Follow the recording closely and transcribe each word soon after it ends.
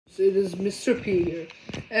It is Mr. P here,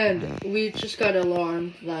 and we just got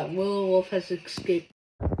alarmed that Willow Wolf has escaped.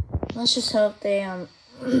 Let's just hope they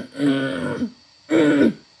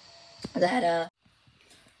that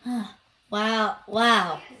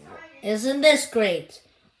wow, isn't this great?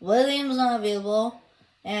 William's not available,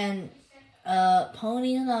 and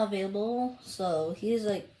Pony's not available, so he's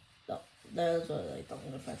like, those are like the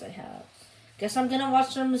only friends I have. Guess I'm gonna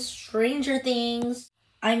watch some Danger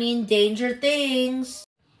Things.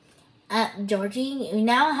 Georgie, you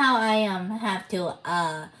know how I have to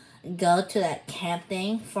go to that camp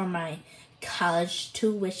thing for my college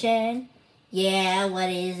tuition? Yeah, what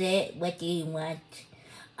is it? What do you want?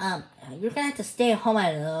 You're gonna have to stay home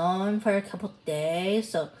alone for a couple days,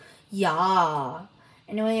 so yeah.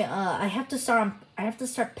 Anyway, I have to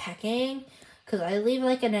start packing, cause I leave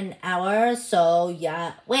like in an hour, so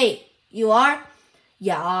yeah. Wait, you are?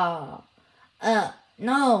 Yeah.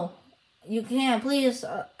 No. You can't, please.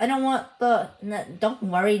 I don't want don't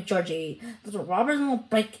worry, Georgie. The robbers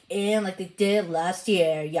won't break in like they did last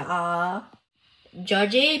year, yeah.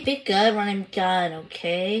 Georgie, be good when I'm done,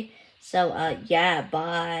 okay? So, yeah,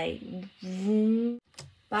 bye.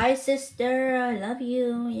 Bye, sister. I love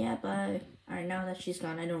you. Yeah, bye. Alright, now that she's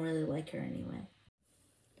gone, I don't really like her anyway.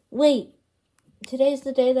 Wait, today's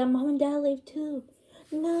the day that Mom and Dad leave too.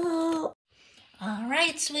 No.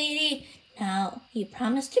 Alright, sweetie. Now, you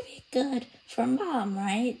promised to be good for Mom,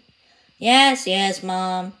 right? Yes,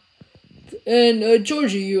 Mom. And,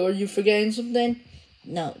 Georgie, are you forgetting something?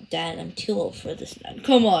 No, Dad, I'm too old for this now.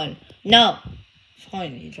 Come on. No.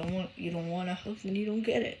 Fine, you don't want a hug, then you don't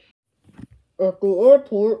get it. At the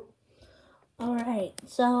airport. Alright,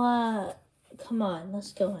 so, come on,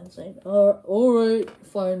 let's go inside. Alright,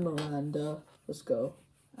 fine, Miranda. Let's go.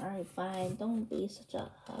 Alright, fine. Don't be such a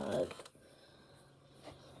hug.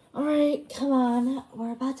 Alright, come on.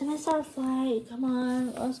 We're about to miss our flight. Come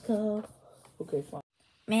on, let's go. Okay, fine.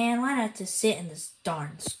 Man, why not just sit in this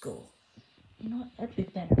darn school? You know what? That'd be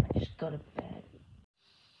better if I just go to bed.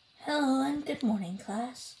 Hello and good morning,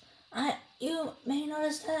 class. You may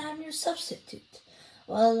notice that I'm your substitute.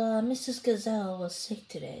 Well, Mrs. Gazelle was sick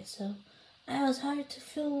today, so I was hired to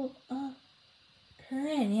fill, her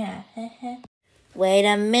in, yeah. Wait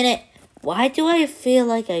a minute. Why do I feel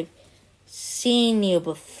like I've seen you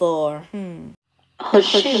before? Oh,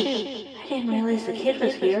 shoot. I didn't realize the kid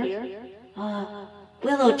was here.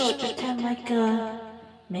 Willow, just pretend like,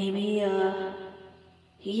 maybe,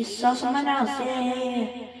 he saw someone else.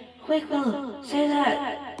 Yeah. Quick, Willow, say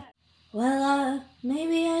that. Well,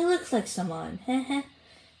 maybe I look like someone.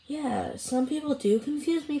 Yeah, some people do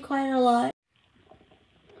confuse me quite a lot.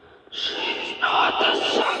 She's not the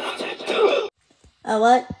substitute.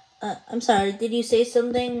 What? I'm sorry, did you say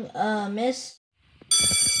something, miss?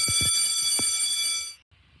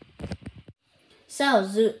 So,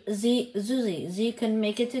 Z couldn't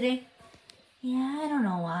make it today? Yeah, I don't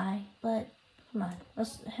know why, but come on,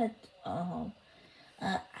 let's head home.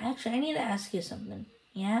 Actually, I need to ask you something,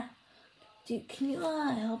 yeah? Can you,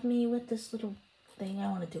 help me with this little thing I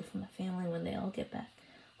want to do for my family when they all get back?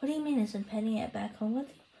 What do you mean, isn't Penny at back home with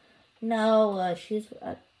you? No, she's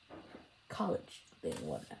at college thing,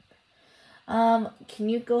 whatever. Can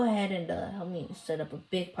you go ahead and, help me set up a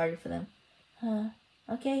big party for them?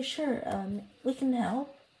 Okay, sure, we can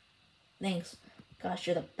help. Thanks. Gosh,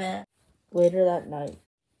 you're the best. Later that night.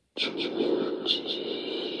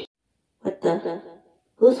 What the?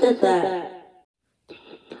 Who said that? The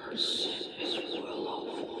person is Willow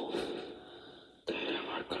Wolf. They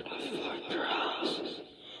are gonna find your house.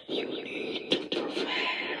 You need to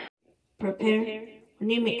prepare. Prepare? What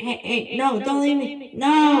do you mean? Hey, no, don't leave me.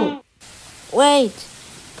 No! Wait!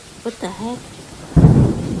 What the heck?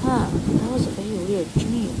 That was a very weird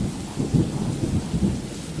dream.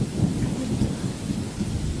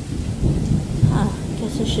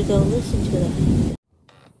 Guess I should go listen to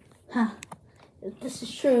that. If this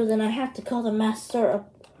is true, then I have to call the master of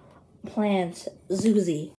plans,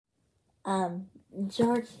 Zuzi.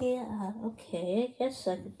 Georgie, okay, I guess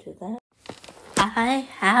I could do that. I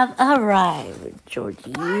have arrived,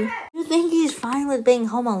 Georgie. You think he's fine with being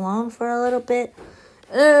home alone for a little bit?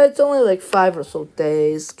 It's only like 5 or so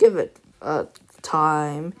days. Give it,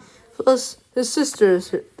 time. Plus, his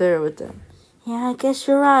sister's there with them. Yeah, I guess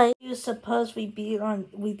you're right. You suppose we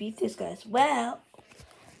beat these guys? Well,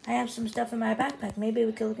 I have some stuff in my backpack. Maybe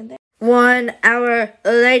we could look in there. 1 hour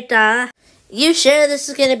later. You sure this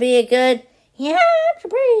is gonna be a good? Yeah, I'm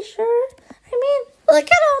pretty sure. I mean, look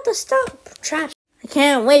at all the stuff. Trash. I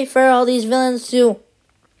can't wait for all these villains to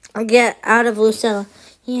get out of Lucilla.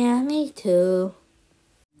 Yeah, me too.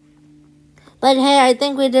 But hey, I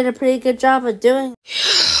think we did a pretty good job of doing.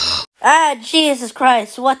 Ah, Jesus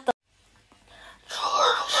Christ, what the?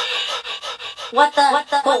 What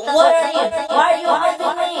are you? Why are you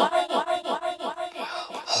hunting me?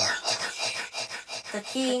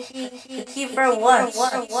 The key for what?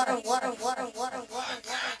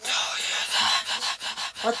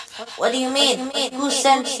 What do you mean? Who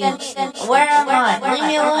sent you? Where am I? Leave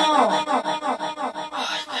me alone.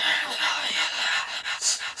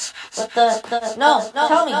 What the? No,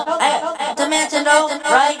 tell me. I demand to know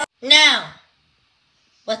right now.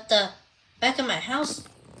 What the? Back in my house?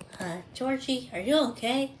 Georgie, are you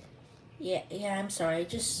okay? Yeah, I'm sorry.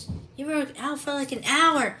 You were out for like an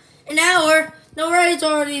hour. An hour? No worries, it's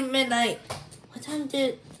already midnight. What time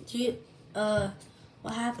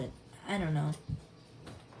what happened? I don't know.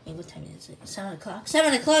 Hey, what time is it? 7 o'clock?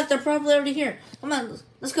 7 o'clock? They're probably already here. Come on,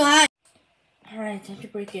 let's go hide. Alright, time to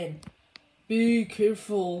break in. Be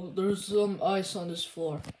careful. There's some ice on this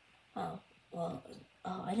floor. Oh, well,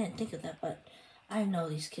 I didn't think of that, but I know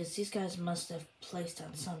these kids. These guys must have placed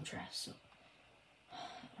down some trash, so.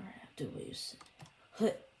 Alright, I'll do what you said.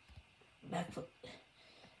 Back foot.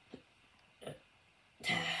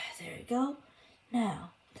 There you go.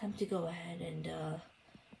 Now, time to go ahead and,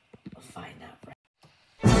 find out.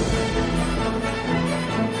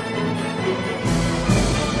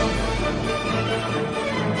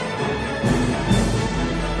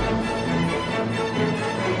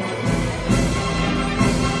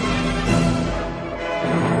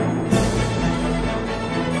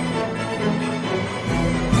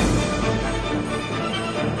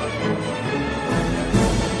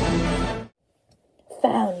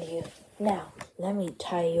 Found you. Now, let me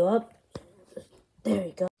tie you up. There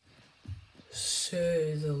you go.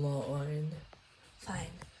 Say the line.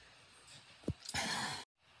 Fine.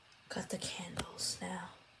 Got the candles now.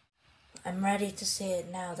 I'm ready to say it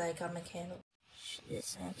now that I got my candle.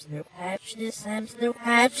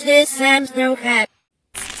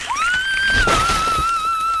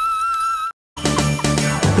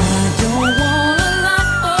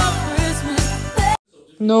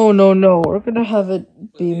 No. We're gonna have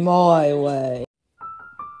it be my way.